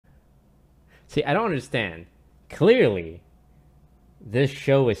See, I don't understand. Clearly, this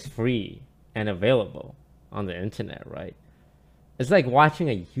show is free and available on the internet, right? It's like watching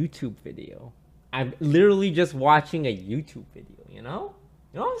a YouTube video. I'm literally just watching a YouTube video, you know?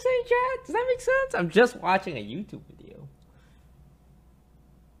 You know what I'm saying, chat? Does that make sense? I'm just watching a YouTube video.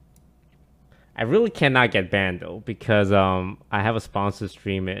 I really cannot get banned though, because I have a sponsor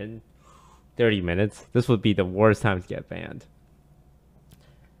stream in 30 minutes. This would be the worst time to get banned.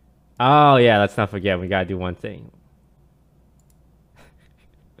 Oh yeah, let's not forget, we gotta do one thing.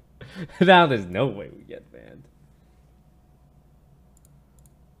 Now there's no way we get banned.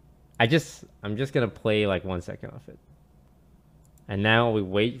 I'm just gonna play like 1 second of it. And now we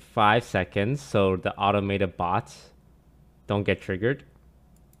wait 5 seconds so the automated bots don't get triggered.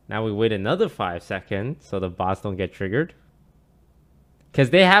 Now we wait another 5 seconds so the bots don't get triggered.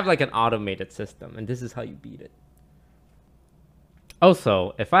 Because they have like an automated system, and this is how you beat it.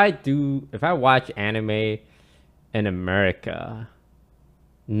 Also, if I watch anime in America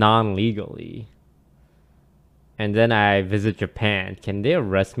non-legally, and then I visit Japan, can they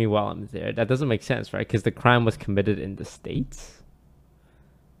arrest me while I'm there? That doesn't make sense, right? Because the crime was committed in the States.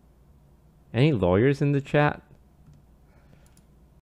 Any lawyers in the chat?